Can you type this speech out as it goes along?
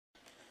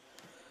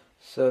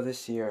So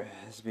this year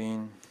has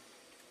been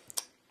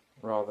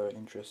rather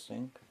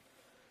interesting.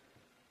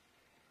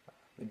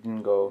 It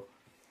didn't go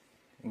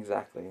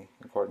exactly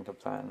according to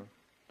plan,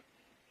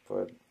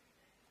 but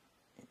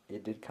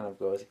it did kind of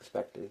go as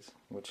expected,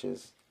 which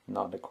is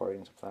not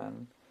according to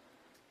plan.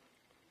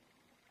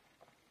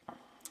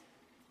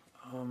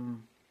 Of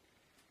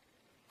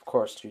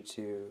course, due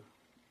to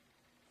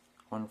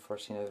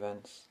unforeseen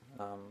events,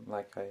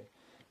 like I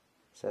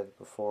said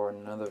before in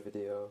another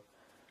video,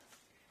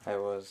 I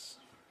was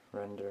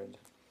rendered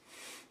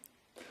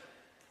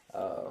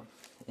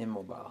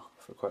immobile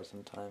for quite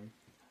some time,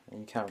 and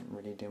you can't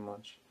really do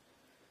much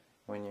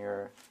when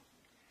you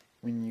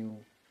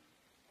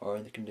are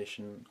in the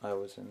condition I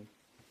was in,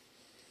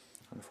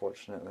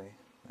 unfortunately,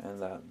 and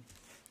that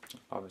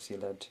obviously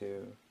led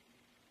to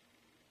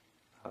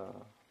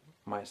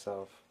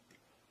myself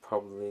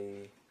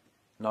probably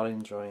not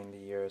enjoying the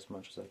year as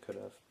much as I could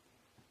have,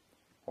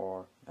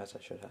 or as I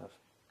should have.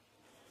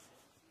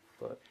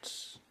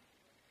 But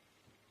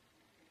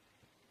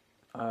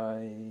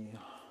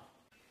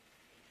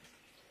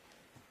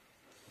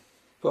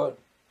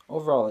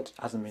overall it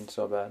hasn't been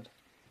so bad.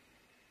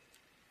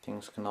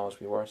 Things can always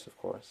be worse, of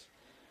course,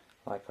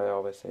 like I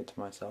always say to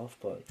myself,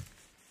 but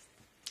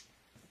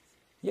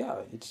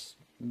yeah,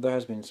 there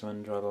has been some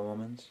enjoyable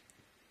moments,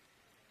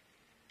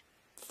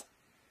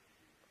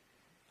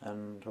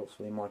 and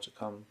hopefully more to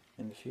come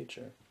in the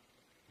future.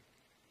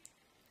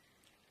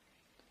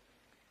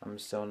 I'm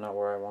still not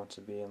where I want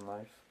to be in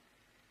life.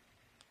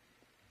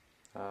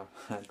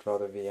 I'd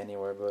rather be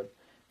anywhere but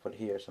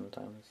here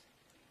sometimes,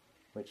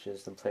 which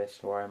is the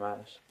place where I'm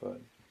at,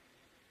 but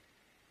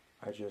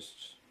I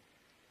just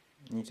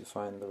need to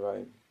find the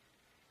right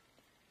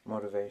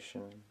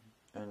motivation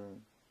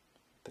and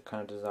the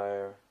kind of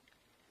desire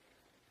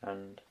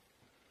and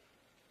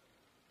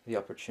the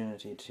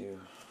opportunity to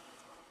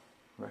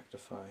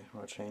rectify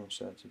or change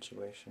that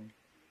situation.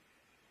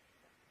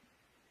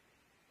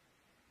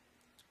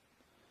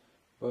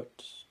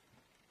 But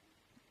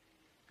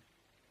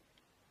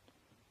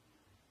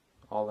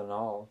all in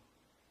all,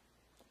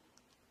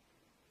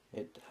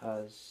 it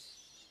has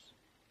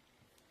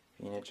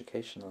been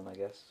educational, I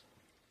guess.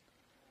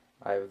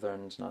 I've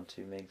learned not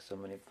to make so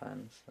many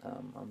plans.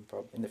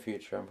 In the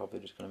future, I'm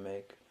probably just going to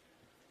make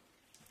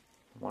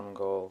one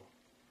goal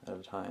at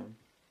a time,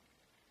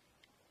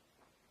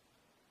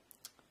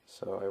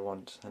 so I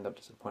won't end up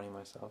disappointing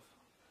myself,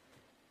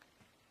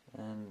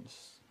 and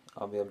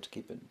I'll be able to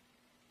keep it.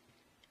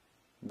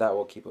 That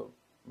will keep it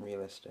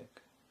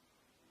realistic,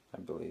 I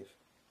believe.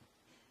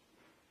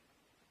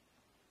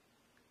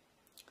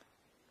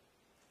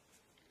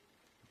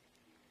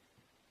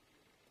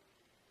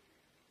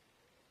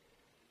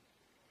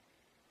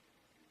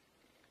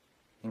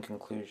 In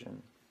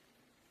conclusion,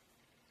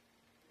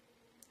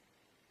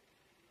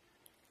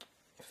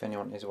 if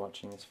anyone is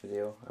watching this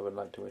video, I would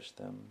like to wish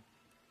them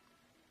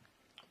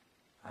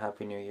a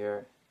happy new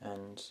year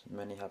and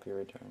many happy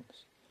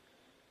returns,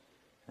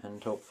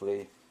 and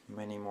hopefully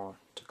many more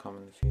to come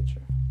in the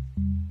future.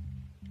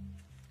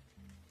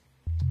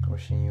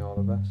 Wishing you all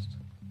the best.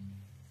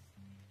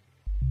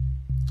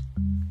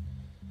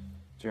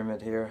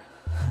 Dermot here,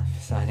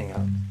 signing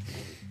out.